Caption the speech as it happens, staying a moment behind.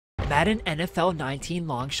Madden NFL 19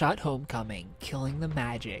 Longshot Homecoming, killing the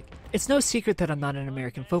magic. It's no secret that I'm not an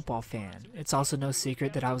American football fan. It's also no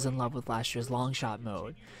secret that I was in love with last year's Longshot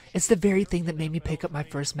mode. It's the very thing that made me pick up my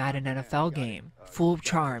first Madden NFL game, full of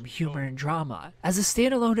charm, humor, and drama. As a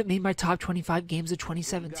standalone, it made my top 25 games of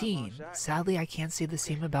 2017. Sadly, I can't say the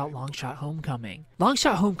same about Longshot Homecoming.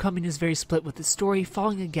 Longshot Homecoming is very split with the story,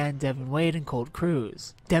 following again Devin Wade and Colt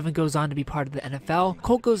Cruz. Devin goes on to be part of the NFL,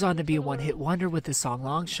 Colt goes on to be a one-hit wonder with his song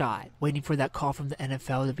Longshot, waiting for that call from the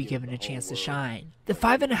NFL to be given a chance to shine. The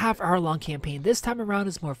 5.5-hour-long campaign this time around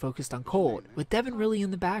is more focused on Colt, with Devin really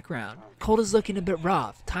in the background. Colt is looking a bit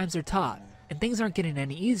rough, times are tough, and things aren't getting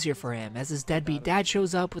any easier for him as his deadbeat dad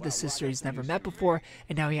shows up with a sister he's never met before,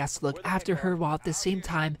 and now he has to look after her while at the same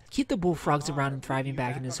time keep the Bullfrogs around and thriving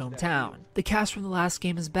back in his hometown. The cast from the last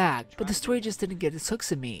game is back, but the story just didn't get its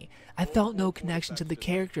hooks in me. I felt no connection to the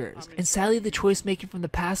characters, and sadly the choice making from the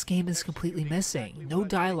past game is completely missing. No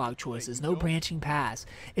dialogue choices, no branching paths.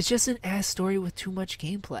 It's just an ass story with too much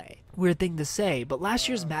gameplay. Weird thing to say, but last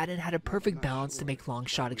year's Madden had a perfect balance to make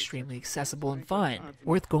Longshot extremely accessible and fun,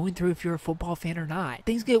 worth going through if you're a football fan or not.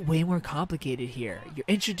 Things get way more complicated here. You're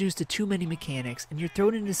introduced to too many mechanics, and you're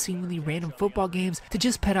thrown into seemingly random football games to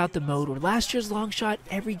just pet out the mode, where last year's Longshot,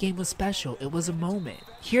 every game was special, it was a moment.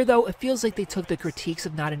 Here though, it feels like they took the critiques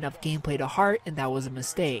of not enough gameplay to heart, and that was a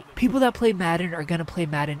mistake. People that play Madden are gonna play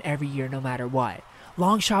Madden every year no matter what.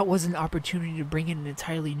 Longshot was an opportunity to bring in an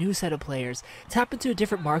entirely new set of players, tap into a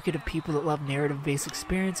different market of people that love narrative-based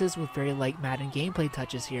experiences with very light Madden gameplay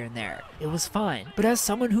touches here and there. It was fun, but as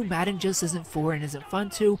someone who Madden just isn't for and isn't fun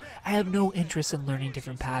to, I have no interest in learning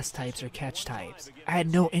different pass types or catch types. I had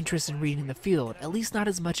no interest in reading the field, at least not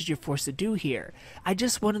as much as you're forced to do here. I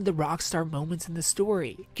just wanted the rockstar moments in the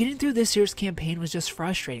story. Getting through this year's campaign was just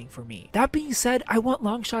frustrating for me. That being said, I want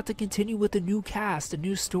Longshot to continue with a new cast, a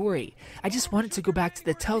new story. I just want it to go back to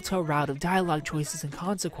the telltale route of dialogue choices and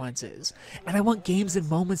consequences. And I want games and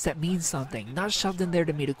moments that mean something, not shoved in there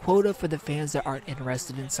to meet a quota for the fans that aren't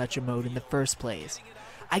interested in such a mode in the first place.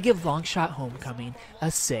 I give Longshot Homecoming a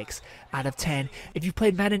 6 out of 10. If you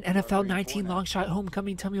played Madden NFL 19 Longshot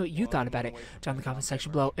Homecoming, tell me what you thought about it down in the comment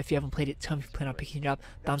section below. If you haven't played it, tell me if you plan on picking it up.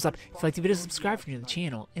 Thumbs up. If you liked the video, subscribe if you're new to the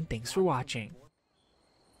channel, and thanks for watching.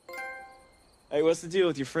 Hey, what's the deal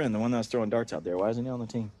with your friend, the one that was throwing darts out there? Why isn't he on the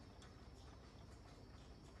team?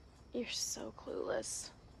 You're so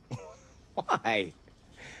clueless. Why?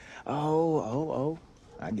 Oh.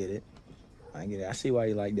 I get it. I see why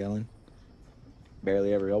you like Dylan.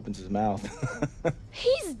 Barely ever opens his mouth.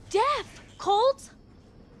 He's deaf, Colt!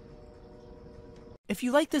 If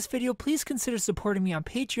you like this video, please consider supporting me on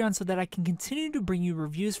Patreon so that I can continue to bring you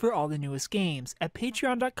reviews for all the newest games at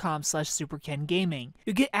patreon.com/superkengaming.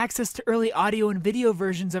 You'll get access to early audio and video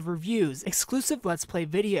versions of reviews, exclusive Let's Play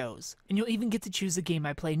videos, and you'll even get to choose the game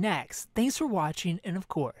I play next. Thanks for watching, and of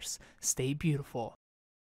course, stay beautiful.